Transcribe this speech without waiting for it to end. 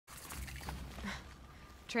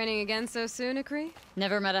Training again so soon, IKRIE?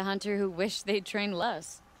 Never met a hunter who wished they'd trained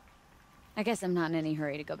less. I guess I'm not in any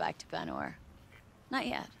hurry to go back to Banor. Not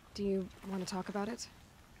yet. Do you want to talk about it?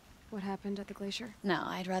 What happened at the glacier? No,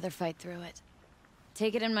 I'd rather fight through it.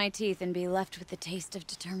 Take it in my teeth and be left with the taste of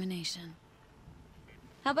determination.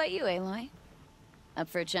 How about you, Aloy? Up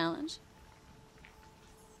for a challenge?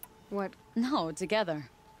 What? No, together.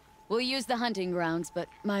 We'll use the hunting grounds, but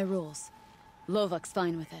my rules. Lovok's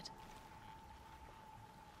fine with it.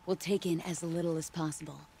 We'll take in as little as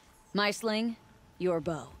possible. My sling, your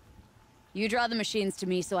bow. You draw the machines to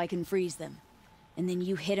me so I can freeze them. And then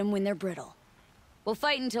you hit them when they're brittle. We'll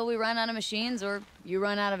fight until we run out of machines or you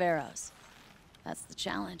run out of arrows. That's the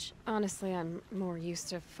challenge. Honestly, I'm more used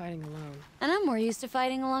to fighting alone. And I'm more used to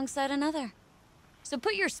fighting alongside another. So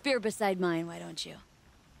put your spear beside mine, why don't you?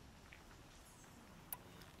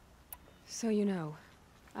 So you know,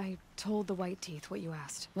 I told the White Teeth what you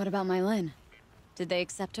asked. What about my Lynn? Did they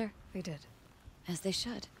accept her? They did. As they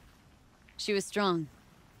should. She was strong.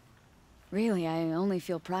 Really, I only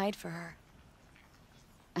feel pride for her.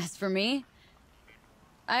 As for me,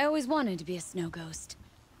 I always wanted to be a snow ghost.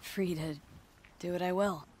 Free to do what I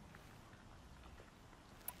will.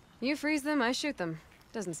 You freeze them, I shoot them.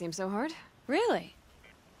 Doesn't seem so hard. Really?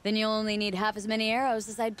 Then you'll only need half as many arrows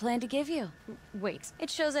as I'd planned to give you. Wait. It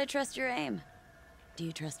shows I trust your aim. Do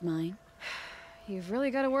you trust mine? You've really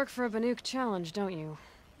got to work for a Banuk challenge, don't you?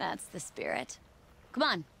 That's the spirit. Come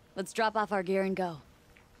on, let's drop off our gear and go.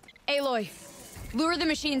 Aloy, lure the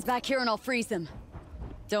machines back here and I'll freeze them.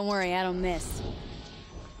 Don't worry, I don't miss.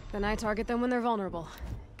 Then I target them when they're vulnerable.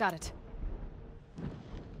 Got it.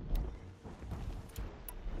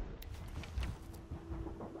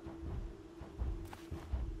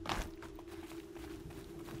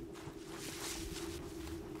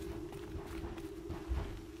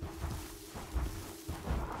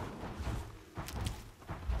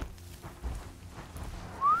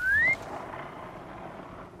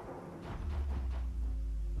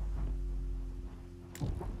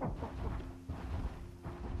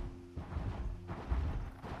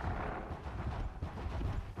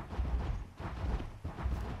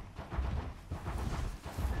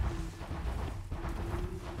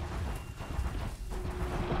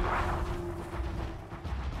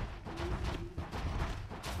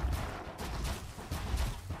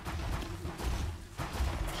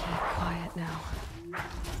 Now.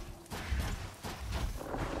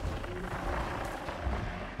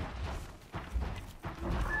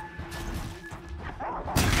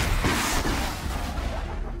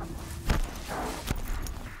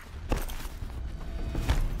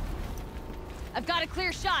 I've got a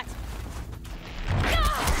clear shot.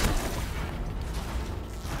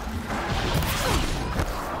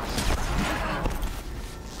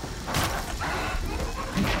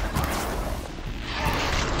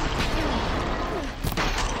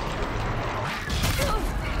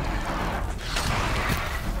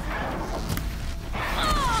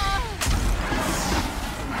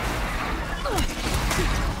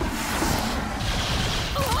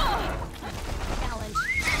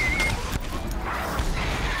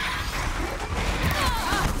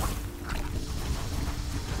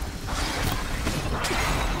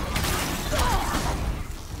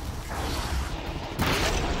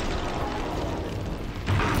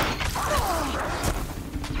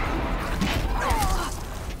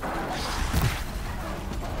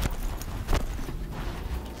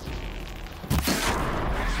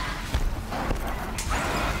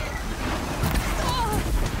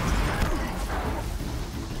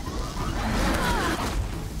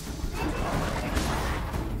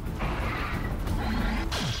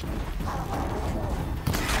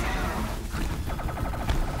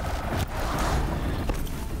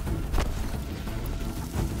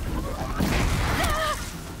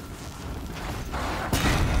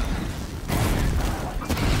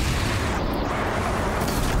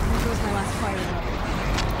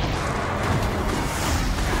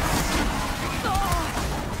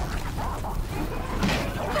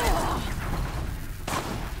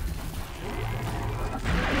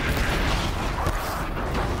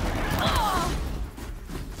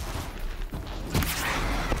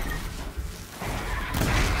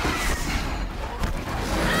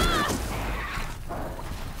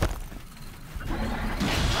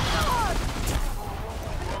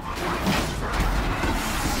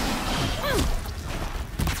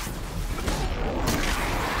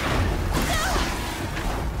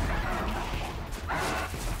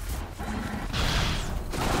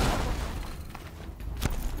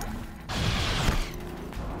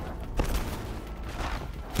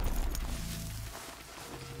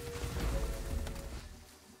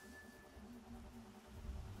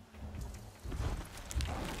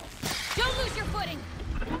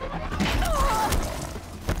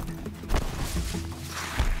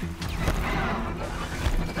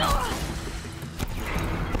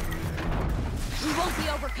 we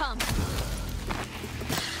overcome.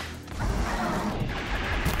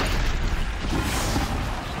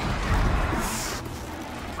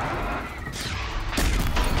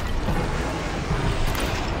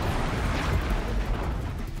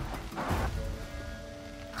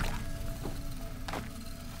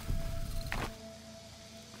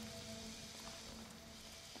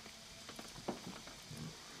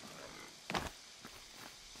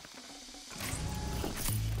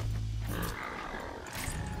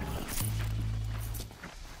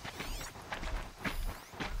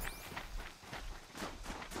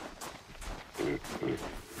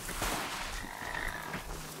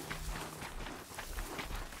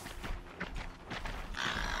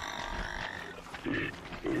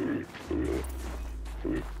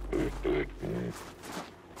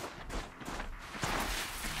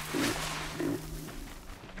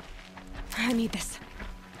 I need this.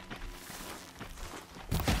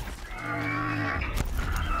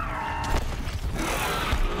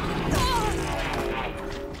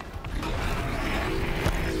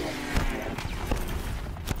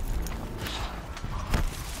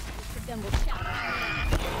 Then we'll shout.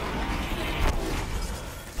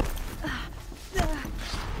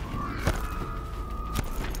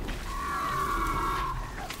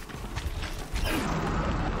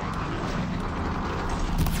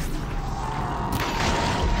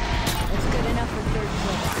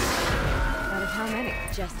 How many?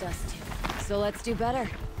 Just us two. So let's do better.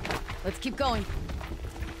 Let's keep going.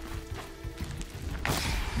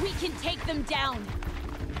 We can take them down!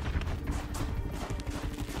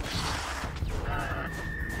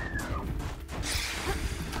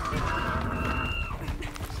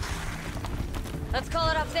 Let's call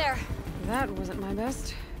it up there. That wasn't my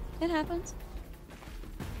best. It happens.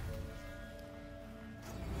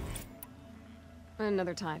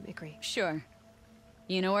 Another time, Ikri. Sure.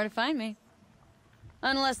 You know where to find me.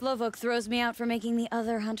 Unless Lovok throws me out for making the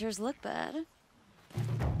other hunters look bad.